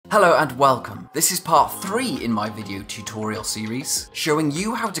Hello and welcome. This is part 3 in my video tutorial series, showing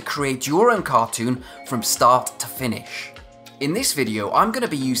you how to create your own cartoon from start to finish. In this video, I'm going to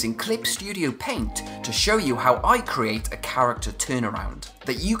be using Clip Studio Paint to show you how I create a character turnaround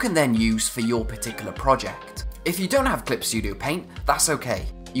that you can then use for your particular project. If you don't have Clip Studio Paint, that's okay.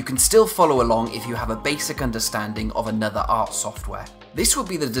 You can still follow along if you have a basic understanding of another art software. This will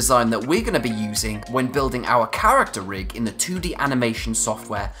be the design that we're going to be using when building our character rig in the 2D animation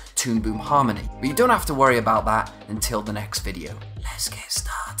software Toon Boom Harmony. But you don't have to worry about that until the next video. Let's get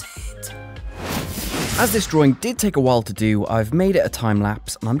started. As this drawing did take a while to do, I've made it a time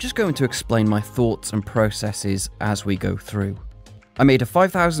lapse and I'm just going to explain my thoughts and processes as we go through. I made a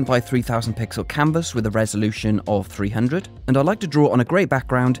 5000 by 3000 pixel canvas with a resolution of 300, and I like to draw on a grey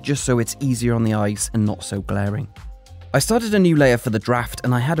background just so it's easier on the eyes and not so glaring. I started a new layer for the draft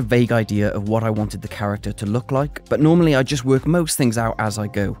and I had a vague idea of what I wanted the character to look like, but normally I just work most things out as I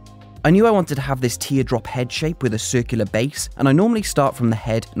go. I knew I wanted to have this teardrop head shape with a circular base, and I normally start from the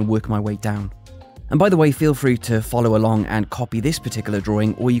head and work my way down. And by the way, feel free to follow along and copy this particular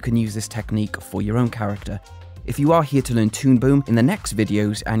drawing, or you can use this technique for your own character. If you are here to learn Toon Boom in the next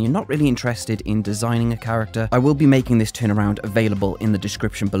videos and you're not really interested in designing a character, I will be making this turnaround available in the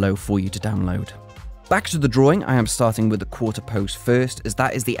description below for you to download. Back to the drawing, I am starting with the quarter pose first, as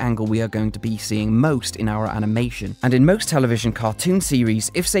that is the angle we are going to be seeing most in our animation. And in most television cartoon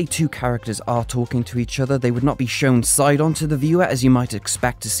series, if say two characters are talking to each other, they would not be shown side on to the viewer as you might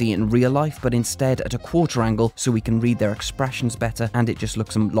expect to see in real life, but instead at a quarter angle so we can read their expressions better and it just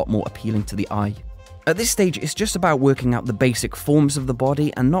looks a lot more appealing to the eye. At this stage, it's just about working out the basic forms of the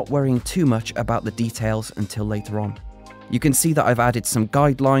body and not worrying too much about the details until later on. You can see that I've added some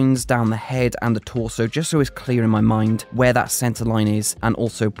guidelines down the head and the torso just so it's clear in my mind where that center line is, and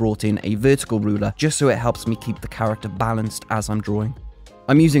also brought in a vertical ruler just so it helps me keep the character balanced as I'm drawing.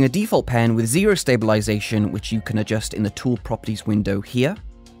 I'm using a default pen with 0 stabilization, which you can adjust in the tool properties window here.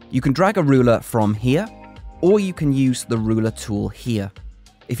 You can drag a ruler from here, or you can use the ruler tool here.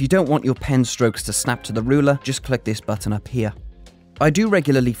 If you don't want your pen strokes to snap to the ruler, just click this button up here. I do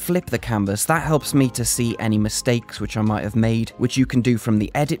regularly flip the canvas. That helps me to see any mistakes which I might have made, which you can do from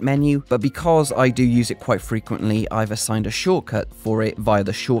the edit menu, but because I do use it quite frequently, I've assigned a shortcut for it via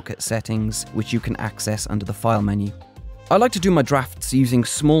the shortcut settings, which you can access under the file menu. I like to do my drafts using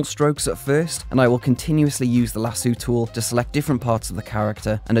small strokes at first, and I will continuously use the lasso tool to select different parts of the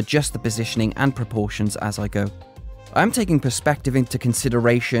character and adjust the positioning and proportions as I go. I am taking perspective into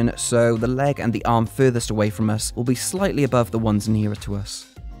consideration, so the leg and the arm furthest away from us will be slightly above the ones nearer to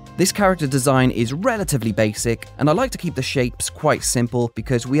us. This character design is relatively basic, and I like to keep the shapes quite simple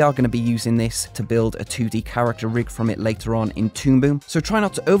because we are going to be using this to build a 2D character rig from it later on in Toon Boom, so try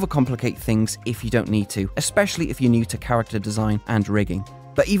not to overcomplicate things if you don't need to, especially if you're new to character design and rigging.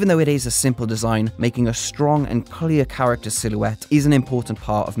 But even though it is a simple design, making a strong and clear character silhouette is an important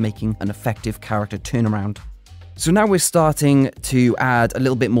part of making an effective character turnaround. So now we're starting to add a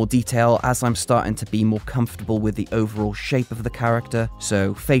little bit more detail as I'm starting to be more comfortable with the overall shape of the character,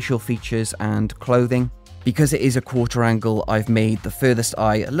 so facial features and clothing. Because it is a quarter angle, I've made the furthest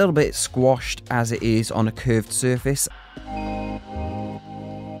eye a little bit squashed as it is on a curved surface.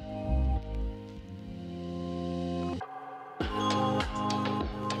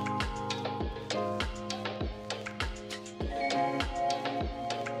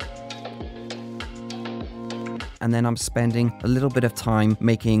 And then I'm spending a little bit of time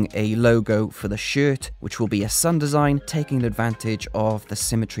making a logo for the shirt, which will be a sun design, taking advantage of the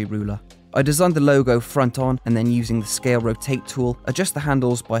symmetry ruler. I designed the logo front on, and then using the scale rotate tool, adjust the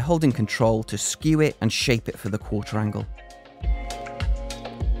handles by holding control to skew it and shape it for the quarter angle.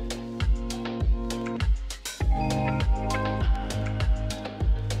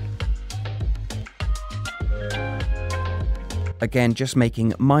 Again, just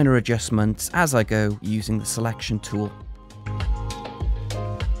making minor adjustments as I go using the selection tool.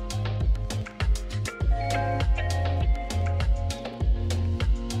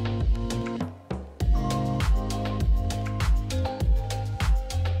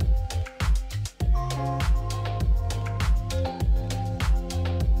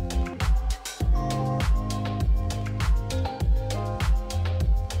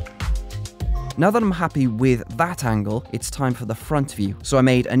 Now that I'm happy with that angle, it's time for the front view. So I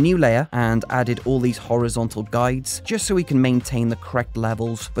made a new layer and added all these horizontal guides just so we can maintain the correct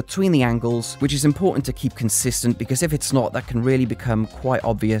levels between the angles, which is important to keep consistent because if it's not, that can really become quite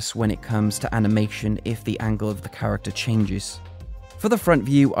obvious when it comes to animation if the angle of the character changes. For the front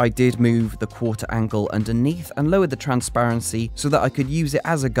view, I did move the quarter angle underneath and lowered the transparency so that I could use it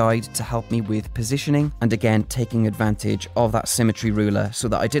as a guide to help me with positioning, and again taking advantage of that symmetry ruler so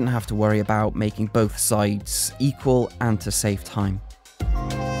that I didn't have to worry about making both sides equal and to save time.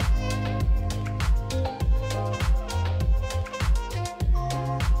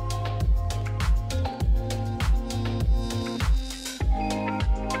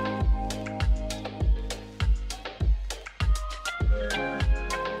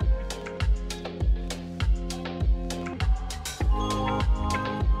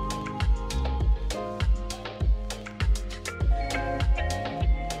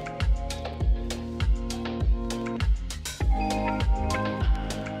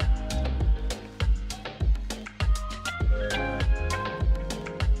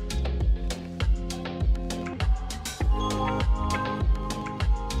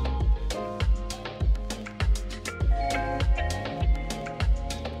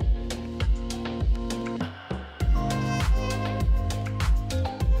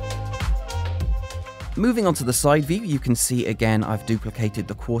 Moving on to the side view, you can see again I've duplicated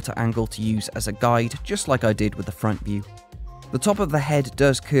the quarter angle to use as a guide, just like I did with the front view. The top of the head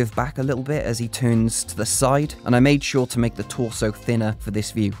does curve back a little bit as he turns to the side, and I made sure to make the torso thinner for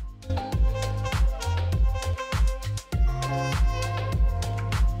this view.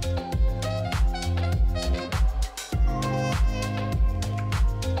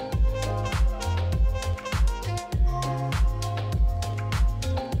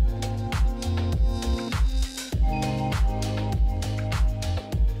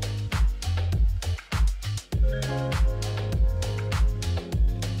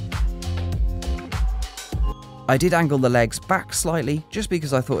 I did angle the legs back slightly, just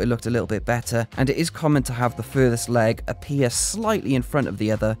because I thought it looked a little bit better, and it is common to have the furthest leg appear slightly in front of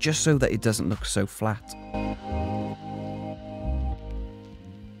the other, just so that it doesn't look so flat.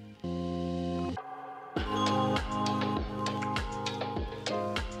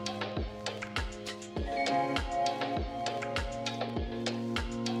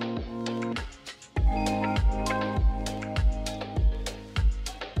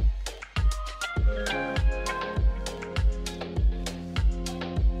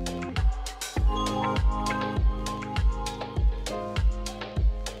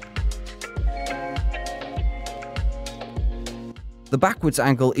 The backwards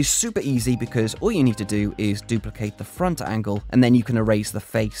angle is super easy because all you need to do is duplicate the front angle, and then you can erase the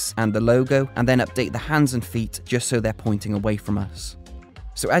face and the logo, and then update the hands and feet just so they're pointing away from us.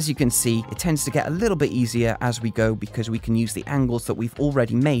 So as you can see, it tends to get a little bit easier as we go because we can use the angles that we've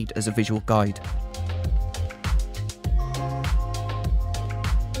already made as a visual guide.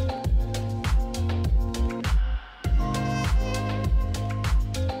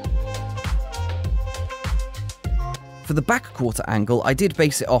 For the back quarter angle, I did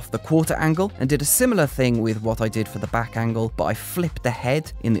base it off the quarter angle and did a similar thing with what I did for the back angle, but I flipped the head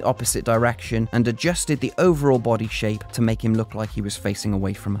in the opposite direction and adjusted the overall body shape to make him look like he was facing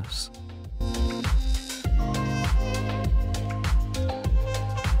away from us.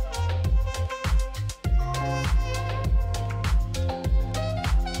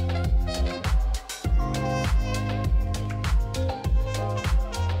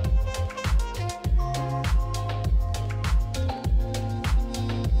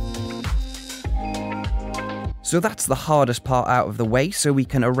 So that's the hardest part out of the way, so we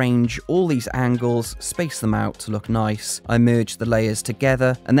can arrange all these angles, space them out to look nice. I merged the layers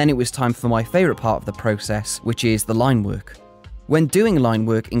together, and then it was time for my favourite part of the process, which is the line work. When doing line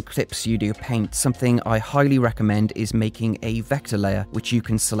work in Clip Studio Paint, something I highly recommend is making a vector layer, which you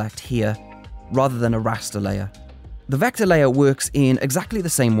can select here, rather than a raster layer. The vector layer works in exactly the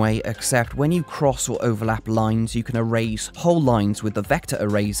same way, except when you cross or overlap lines, you can erase whole lines with the vector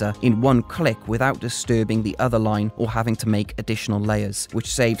eraser in one click without disturbing the other line or having to make additional layers,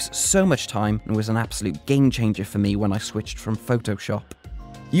 which saves so much time and was an absolute game changer for me when I switched from Photoshop.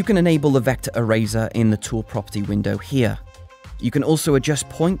 You can enable the vector eraser in the tool property window here. You can also adjust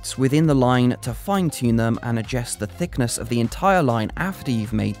points within the line to fine-tune them and adjust the thickness of the entire line after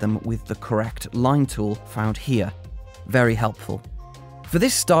you've made them with the correct line tool found here. Very helpful. For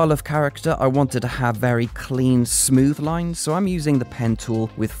this style of character, I wanted to have very clean, smooth lines, so I'm using the pen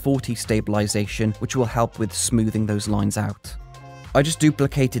tool with 40 stabilization, which will help with smoothing those lines out. I just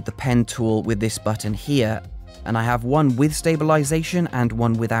duplicated the pen tool with this button here, and I have one with stabilization and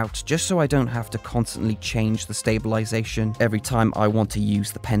one without, just so I don't have to constantly change the stabilization every time I want to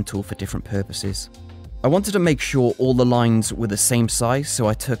use the pen tool for different purposes. I wanted to make sure all the lines were the same size, so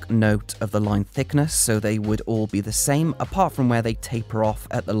I took note of the line thickness so they would all be the same, apart from where they taper off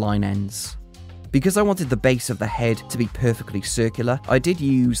at the line ends. Because I wanted the base of the head to be perfectly circular, I did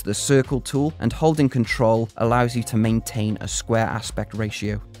use the circle tool, and holding control allows you to maintain a square aspect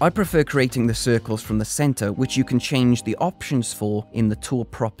ratio. I prefer creating the circles from the center, which you can change the options for in the tool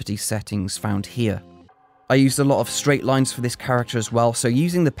property settings found here. I used a lot of straight lines for this character as well, so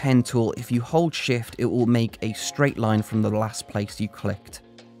using the pen tool, if you hold shift, it will make a straight line from the last place you clicked.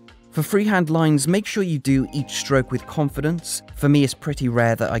 For freehand lines, make sure you do each stroke with confidence. For me, it's pretty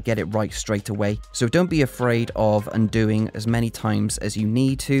rare that I get it right straight away, so don't be afraid of undoing as many times as you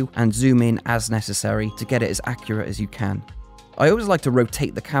need to, and zoom in as necessary to get it as accurate as you can. I always like to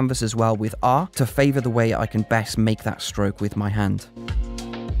rotate the canvas as well with R to favour the way I can best make that stroke with my hand.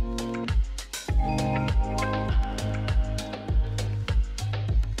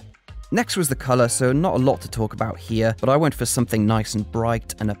 Next was the colour, so not a lot to talk about here, but I went for something nice and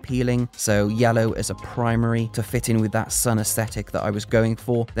bright and appealing, so yellow as a primary to fit in with that sun aesthetic that I was going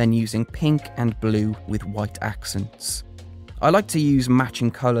for, then using pink and blue with white accents. I like to use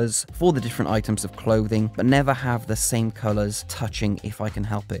matching colours for the different items of clothing, but never have the same colours touching if I can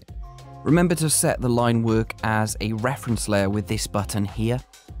help it. Remember to set the line work as a reference layer with this button here.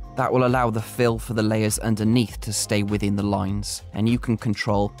 That will allow the fill for the layers underneath to stay within the lines, and you can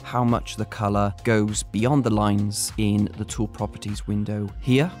control how much the colour goes beyond the lines in the tool properties window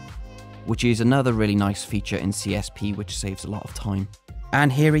here, which is another really nice feature in CSP which saves a lot of time. And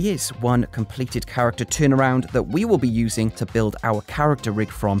here he is, one completed character turnaround that we will be using to build our character rig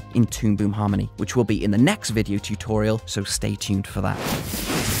from in Toon Boom Harmony, which will be in the next video tutorial, so stay tuned for that.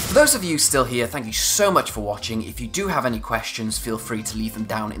 For those of you still here, thank you so much for watching. If you do have any questions, feel free to leave them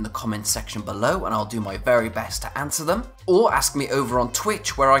down in the comments section below and I'll do my very best to answer them. Or ask me over on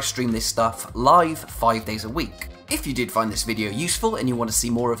Twitch, where I stream this stuff live 5 days a week. If you did find this video useful and you want to see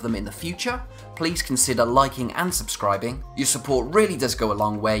more of them in the future, please consider liking and subscribing. Your support really does go a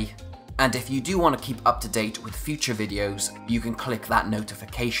long way. And if you do want to keep up to date with future videos, you can click that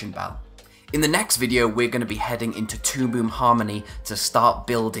notification bell. In the next video, we're going to be heading into Toon Boom Harmony to start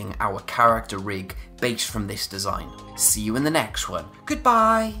building our character rig based from this design. See you in the next one.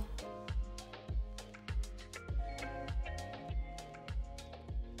 Goodbye!